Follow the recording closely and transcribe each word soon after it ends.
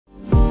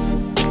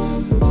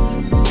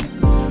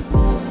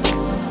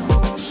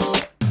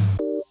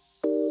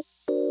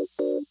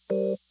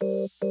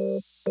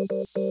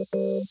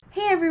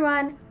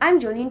everyone, I'm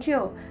Jolene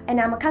Teo, and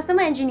I'm a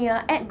customer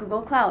engineer at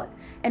Google Cloud.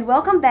 And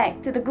welcome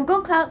back to the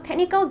Google Cloud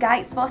Technical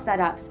Guides for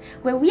Startups,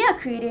 where we are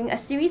creating a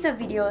series of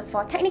videos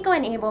for technical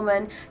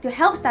enablement to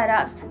help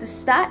startups to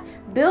start,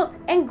 build,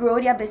 and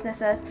grow their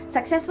businesses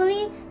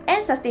successfully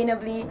and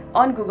sustainably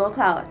on Google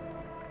Cloud.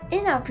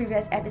 In our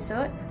previous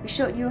episode, we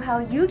showed you how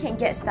you can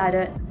get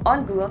started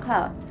on Google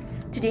Cloud.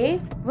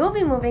 Today, we'll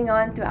be moving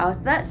on to our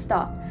third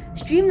stop,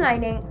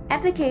 streamlining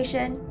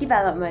application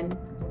development.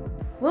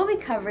 We'll be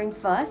covering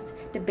first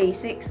the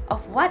basics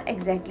of what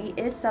exactly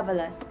is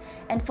serverless,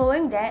 and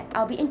following that,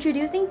 I'll be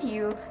introducing to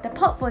you the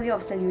portfolio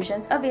of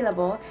solutions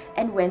available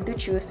and when to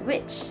choose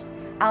which.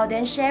 I'll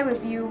then share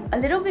with you a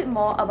little bit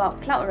more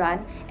about Cloud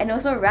Run and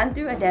also run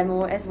through a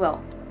demo as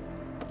well.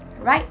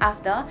 Right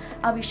after,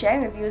 I'll be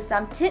sharing with you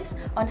some tips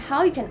on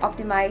how you can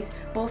optimize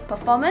both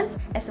performance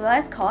as well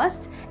as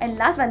cost. And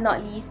last but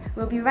not least,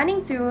 we'll be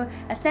running through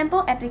a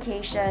sample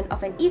application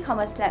of an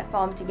e-commerce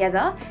platform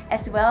together,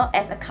 as well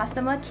as a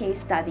customer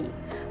case study.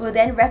 We'll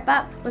then wrap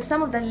up with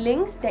some of the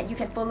links that you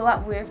can follow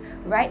up with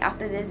right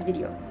after this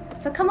video.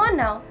 So come on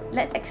now,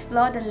 let's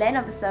explore the land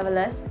of the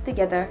serverless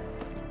together.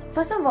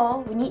 First of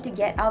all, we need to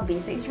get our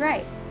basics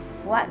right.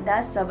 What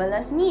does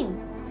serverless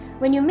mean?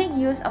 When you make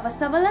use of a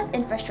serverless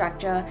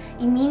infrastructure,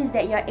 it means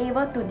that you're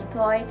able to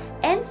deploy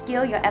and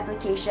scale your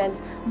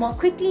applications more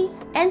quickly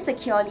and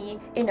securely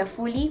in a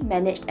fully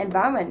managed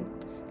environment.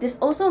 This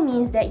also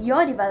means that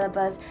your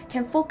developers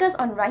can focus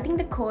on writing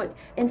the code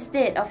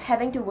instead of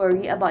having to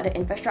worry about the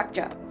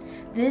infrastructure.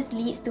 This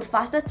leads to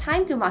faster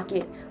time to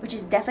market, which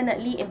is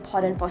definitely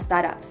important for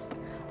startups.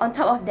 On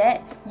top of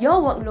that, your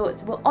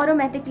workloads will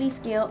automatically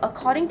scale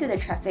according to the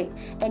traffic,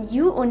 and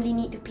you only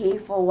need to pay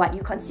for what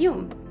you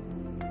consume.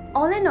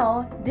 All in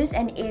all, this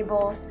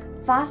enables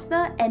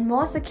faster and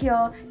more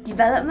secure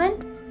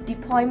development,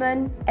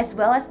 deployment, as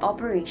well as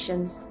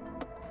operations.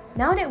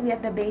 Now that we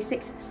have the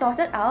basics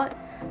sorted out,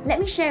 let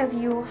me share with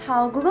you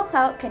how Google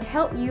Cloud can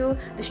help you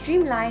to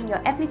streamline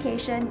your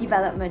application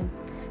development.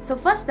 So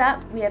first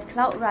up, we have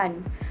Cloud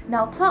Run.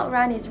 Now Cloud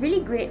Run is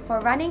really great for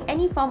running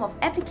any form of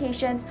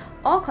applications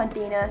or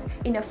containers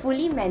in a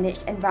fully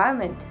managed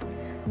environment.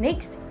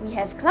 Next, we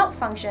have Cloud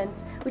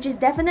Functions, which is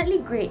definitely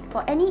great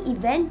for any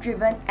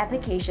event-driven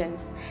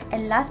applications.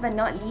 And last but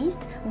not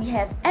least, we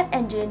have App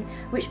Engine,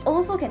 which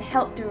also can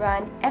help to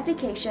run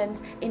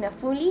applications in a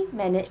fully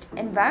managed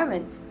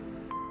environment.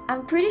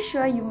 I'm pretty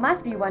sure you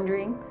must be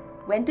wondering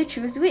when to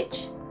choose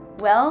which.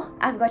 Well,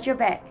 I've got your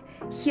back.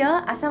 Here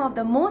are some of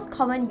the most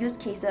common use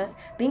cases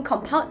being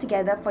compiled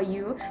together for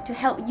you to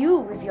help you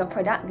with your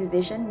product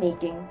decision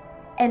making.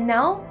 And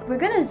now, we're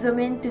gonna zoom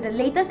in to the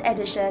latest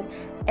addition,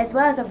 as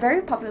well as a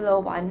very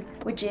popular one,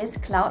 which is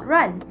Cloud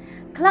Run.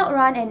 Cloud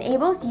Run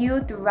enables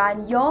you to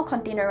run your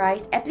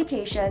containerized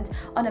applications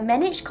on a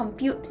managed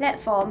compute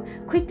platform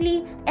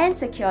quickly and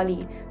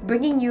securely,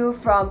 bringing you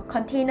from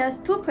containers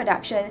to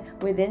production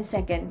within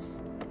seconds.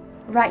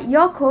 Write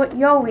your code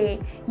your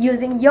way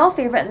using your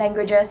favorite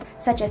languages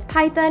such as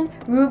Python,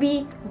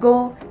 Ruby,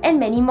 Go, and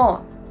many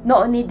more.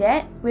 Not only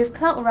that, with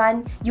Cloud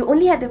Run, you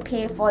only have to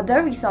pay for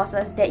the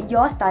resources that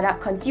your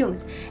startup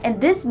consumes, and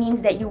this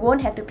means that you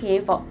won't have to pay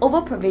for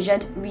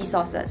over-provisioned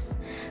resources.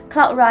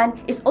 Cloud Run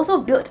is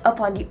also built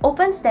upon the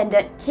open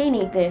standard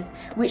Knative,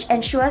 which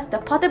ensures the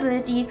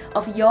portability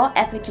of your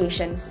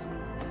applications.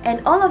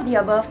 And all of the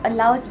above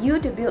allows you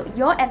to build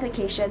your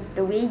applications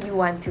the way you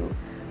want to.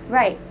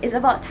 Right, it's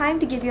about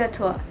time to give you a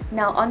tour.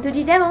 Now on to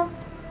the demo!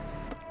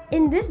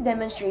 In this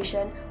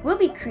demonstration, we'll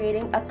be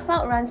creating a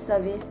Cloud Run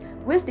service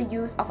with the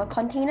use of a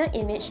container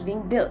image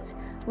being built.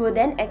 We'll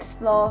then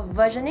explore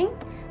versioning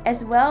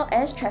as well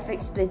as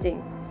traffic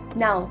splitting.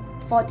 Now,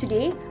 for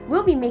today,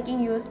 we'll be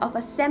making use of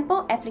a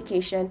sample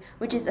application,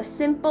 which is a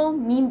simple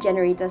meme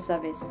generator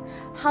service.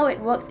 How it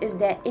works is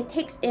that it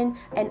takes in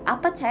an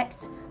upper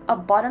text, a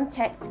bottom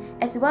text,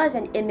 as well as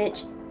an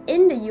image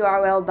in the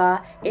URL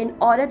bar in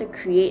order to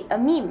create a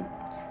meme.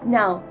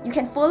 Now, you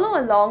can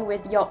follow along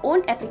with your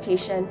own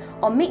application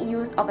or make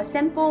use of a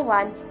sample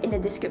one in the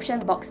description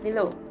box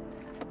below.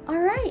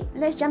 Alright,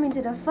 let's jump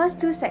into the first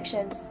two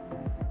sections.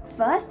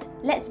 First,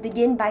 let's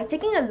begin by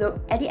taking a look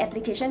at the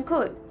application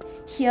code.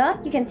 Here,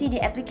 you can see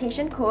the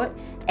application code,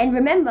 and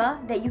remember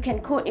that you can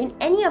code in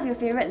any of your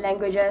favorite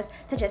languages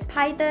such as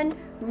Python,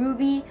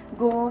 Ruby,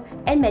 Go,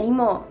 and many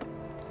more.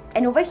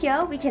 And over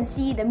here, we can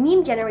see the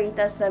meme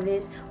generator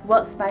service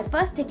works by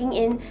first taking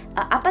in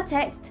an upper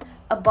text,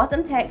 a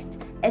bottom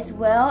text, as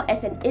well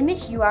as an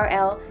image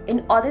URL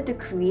in order to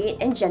create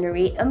and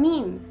generate a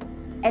meme.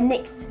 And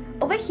next,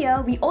 over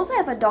here, we also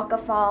have a Docker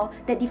file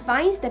that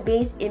defines the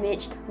base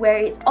image where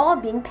it's all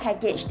being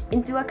packaged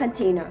into a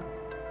container.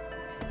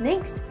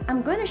 Next,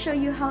 I'm going to show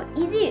you how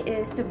easy it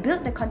is to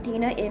build the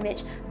container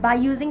image by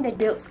using the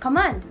builds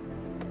command.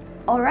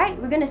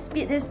 Alright, we're going to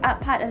speed this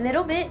up part a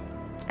little bit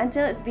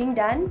until it's being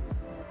done.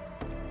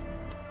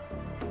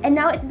 And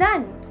now it's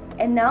done.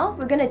 And now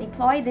we're going to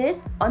deploy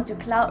this onto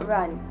Cloud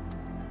Run.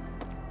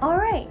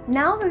 Alright,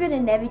 now we're going to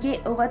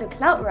navigate over to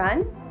Cloud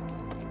Run.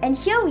 And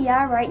here we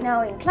are right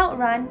now in Cloud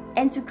Run,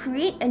 and to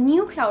create a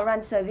new Cloud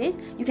Run service,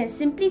 you can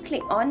simply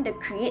click on the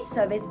Create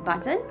Service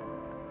button.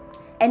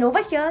 And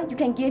over here, you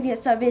can give your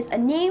service a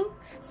name,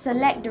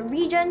 select the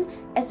region,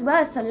 as well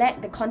as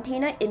select the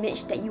container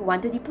image that you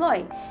want to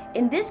deploy.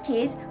 In this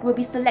case, we'll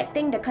be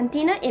selecting the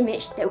container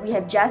image that we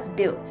have just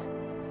built.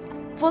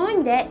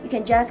 Following that, you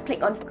can just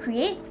click on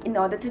Create in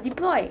order to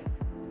deploy.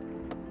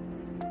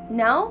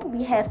 Now,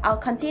 we have our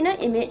container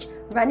image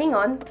running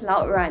on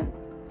Cloud Run.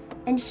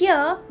 And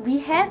here, we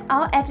have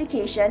our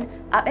application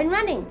up and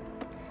running.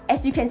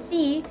 As you can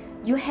see,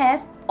 you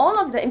have all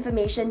of the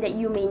information that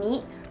you may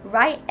need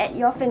right at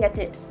your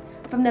fingertips.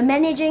 From the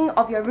managing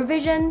of your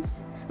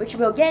revisions, which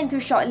we'll get into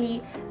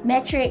shortly,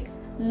 metrics,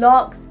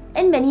 logs,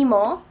 and many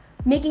more,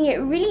 making it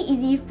really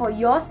easy for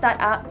your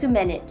startup to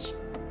manage.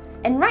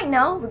 And right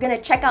now, we're going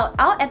to check out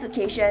our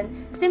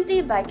application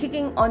simply by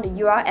clicking on the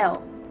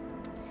URL.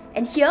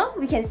 And here,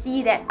 we can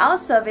see that our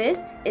service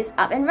is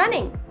up and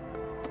running.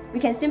 We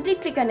can simply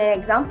click on an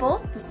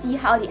example to see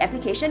how the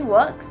application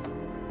works.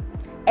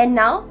 And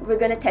now, we're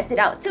going to test it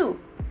out too,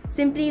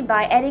 simply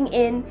by adding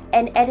in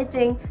and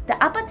editing the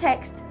upper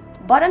text,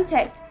 bottom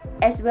text,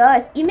 as well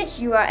as image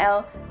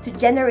URL to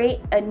generate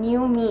a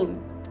new meme.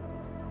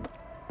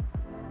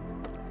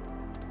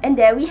 And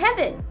there we have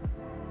it.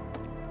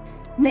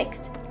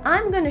 Next,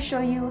 I'm going to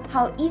show you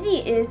how easy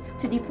it is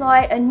to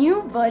deploy a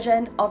new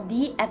version of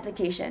the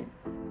application.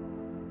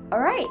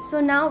 Alright, so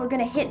now we're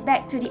going to head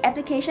back to the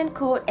application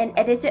code and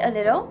edit it a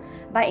little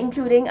by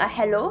including a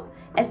hello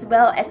as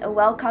well as a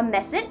welcome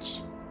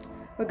message.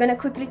 We're going to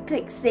quickly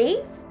click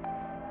save,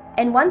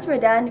 and once we're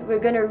done, we're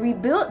going to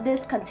rebuild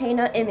this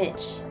container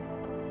image.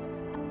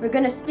 We're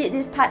going to speed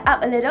this part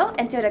up a little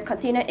until the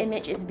container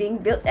image is being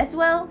built as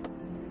well.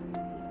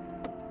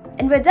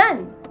 And we're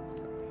done!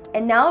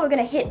 And now we're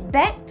going to head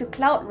back to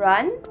Cloud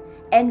Run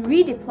and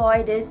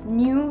redeploy this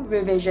new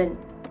revision.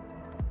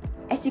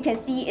 As you can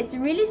see, it's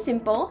really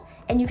simple,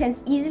 and you can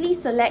easily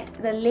select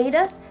the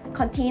latest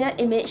container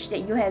image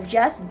that you have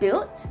just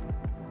built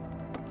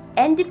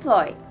and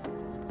deploy.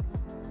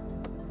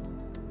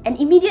 And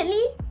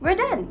immediately, we're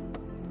done.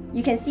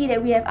 You can see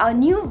that we have our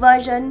new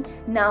version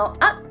now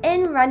up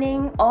and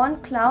running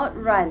on Cloud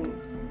Run.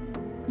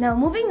 Now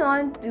moving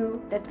on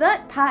to the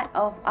third part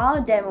of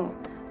our demo.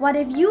 What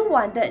if you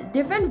wanted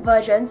different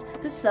versions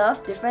to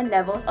serve different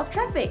levels of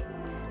traffic?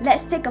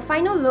 Let's take a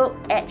final look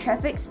at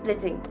traffic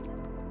splitting.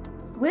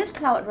 With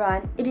Cloud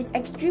Run, it is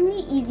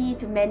extremely easy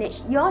to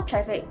manage your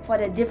traffic for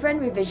the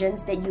different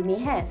revisions that you may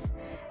have.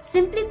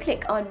 Simply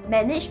click on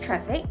Manage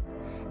Traffic,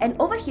 and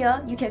over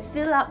here, you can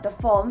fill out the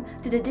form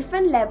to the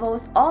different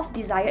levels of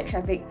desired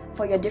traffic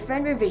for your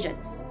different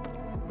revisions.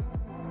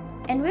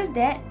 And with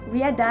that,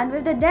 we are done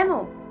with the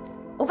demo.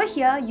 Over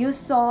here, you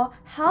saw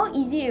how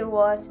easy it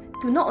was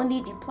to not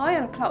only deploy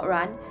on Cloud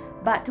Run,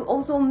 but to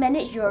also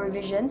manage your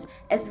revisions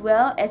as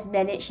well as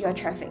manage your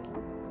traffic.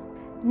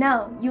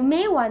 Now, you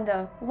may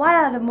wonder, what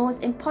are the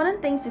most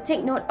important things to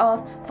take note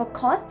of for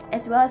cost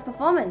as well as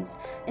performance?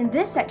 In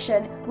this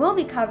section, we'll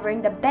be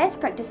covering the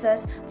best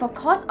practices for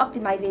cost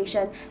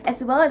optimization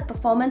as well as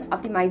performance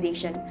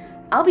optimization.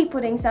 I'll be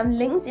putting some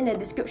links in the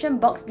description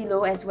box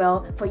below as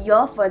well for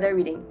your further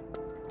reading.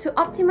 To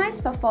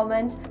optimize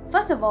performance,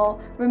 first of all,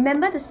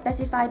 remember to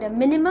specify the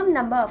minimum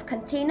number of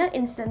container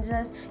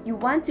instances you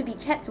want to be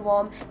kept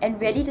warm and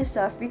ready to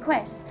serve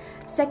requests.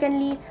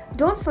 Secondly,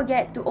 don't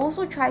forget to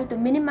also try to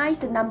minimize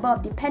the number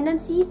of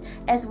dependencies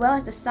as well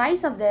as the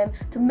size of them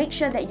to make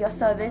sure that your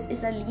service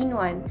is a lean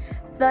one.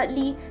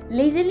 Thirdly,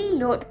 lazily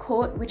load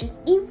code which is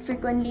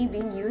infrequently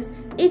being used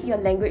if your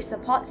language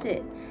supports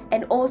it.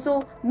 And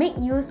also, make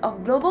use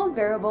of global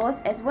variables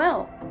as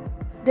well.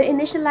 The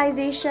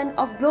initialization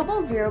of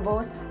global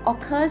variables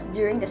occurs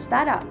during the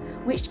startup,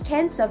 which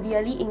can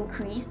severely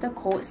increase the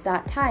code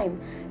start time.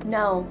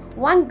 Now,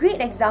 one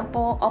great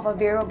example of a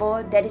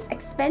variable that is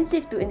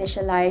expensive to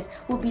initialize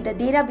would be the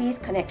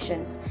database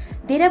connections.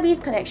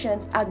 Database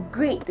connections are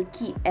great to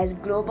keep as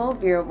global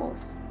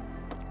variables.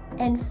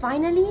 And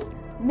finally,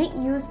 make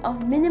use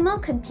of minimal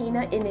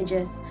container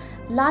images.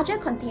 Larger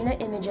container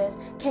images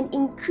can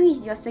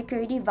increase your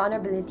security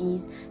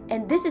vulnerabilities,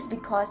 and this is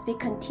because they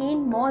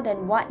contain more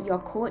than what your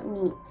code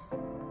needs.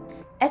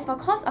 As for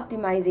cost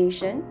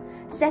optimization,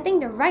 setting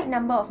the right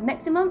number of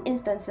maximum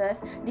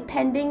instances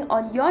depending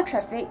on your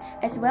traffic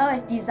as well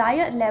as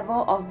desired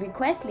level of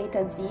request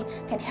latency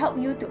can help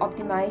you to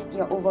optimize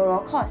your overall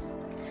costs.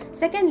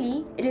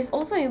 Secondly, it is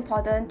also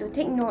important to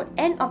take note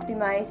and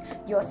optimize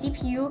your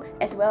CPU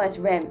as well as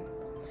RAM.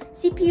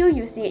 CPU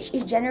usage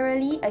is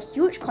generally a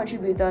huge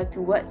contributor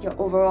towards your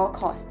overall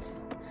costs.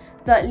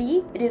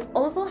 Thirdly, it is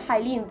also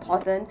highly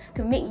important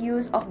to make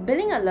use of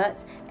billing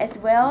alerts as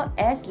well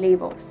as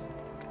labels.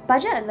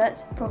 Budget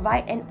alerts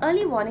provide an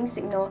early warning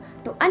signal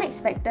to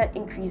unexpected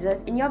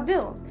increases in your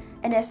bill.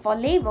 And as for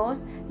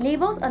labels,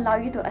 labels allow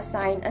you to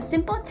assign a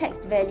simple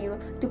text value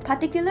to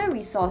particular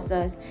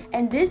resources,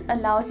 and this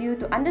allows you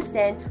to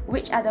understand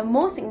which are the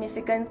most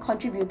significant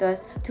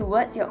contributors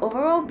towards your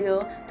overall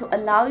bill to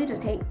allow you to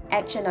take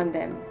action on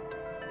them.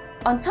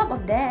 On top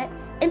of that,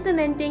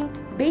 implementing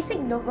basic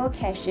local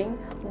caching,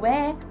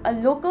 where a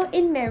local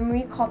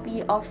in-memory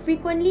copy of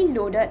frequently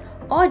loaded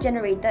or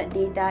generated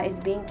data is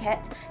being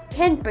kept,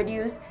 can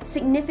produce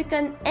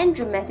significant and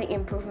dramatic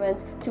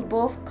improvements to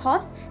both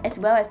cost as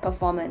well as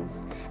performance.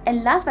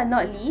 And last but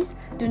not least,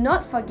 do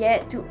not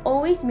forget to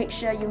always make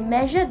sure you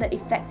measure the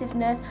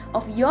effectiveness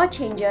of your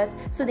changes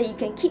so that you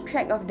can keep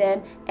track of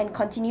them and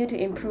continue to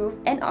improve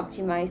and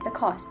optimize the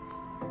costs.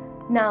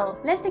 Now,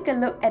 let's take a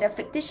look at a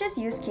fictitious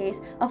use case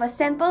of a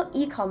sample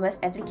e-commerce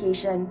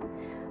application.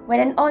 When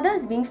an order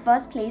is being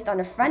first placed on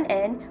the front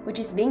end, which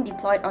is being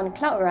deployed on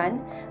Cloud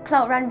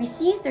Run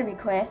receives the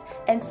request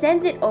and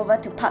sends it over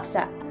to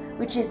PubSub,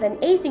 which is an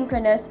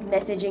asynchronous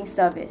messaging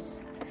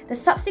service. The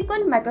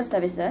subsequent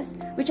microservices,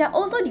 which are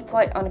also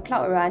deployed on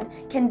Cloud Run,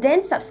 can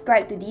then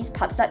subscribe to these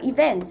PubSub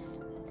events.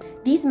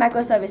 These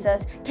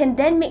microservices can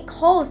then make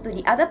calls to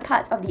the other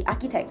parts of the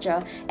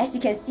architecture, as you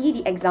can see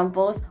the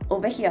examples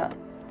over here.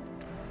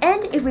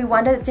 And if we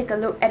wanted to take a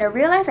look at a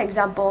real-life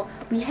example,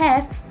 we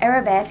have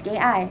Arabesk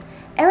AI.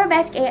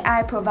 Arabesk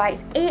AI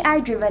provides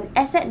AI-driven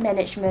asset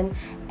management,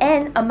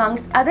 and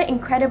amongst other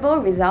incredible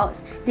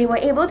results, they were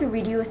able to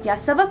reduce their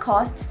server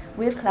costs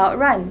with Cloud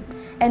Run.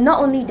 And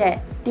not only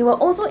that, they were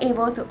also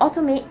able to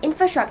automate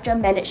infrastructure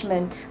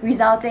management,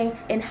 resulting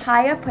in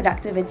higher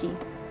productivity.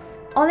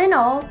 All in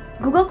all,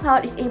 Google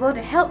Cloud is able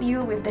to help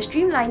you with the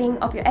streamlining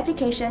of your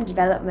application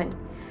development.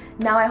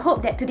 Now, I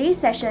hope that today's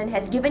session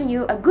has given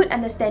you a good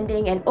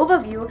understanding and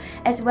overview,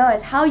 as well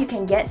as how you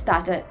can get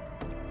started.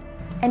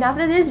 And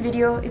after this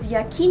video, if you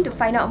are keen to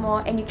find out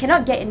more and you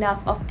cannot get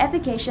enough of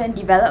application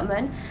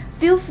development,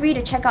 feel free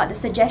to check out the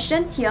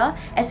suggestions here,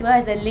 as well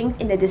as the links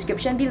in the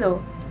description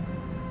below.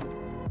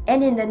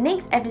 And in the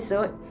next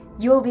episode,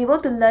 you will be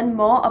able to learn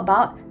more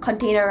about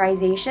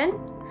containerization,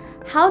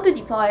 how to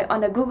deploy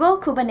on the Google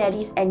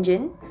Kubernetes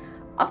engine,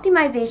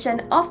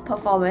 optimization of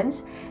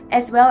performance,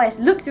 as well as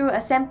look through a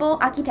sample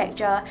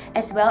architecture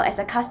as well as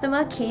a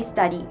customer case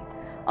study.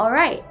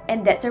 Alright,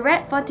 and that's a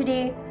wrap for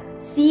today.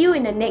 See you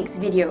in the next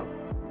video.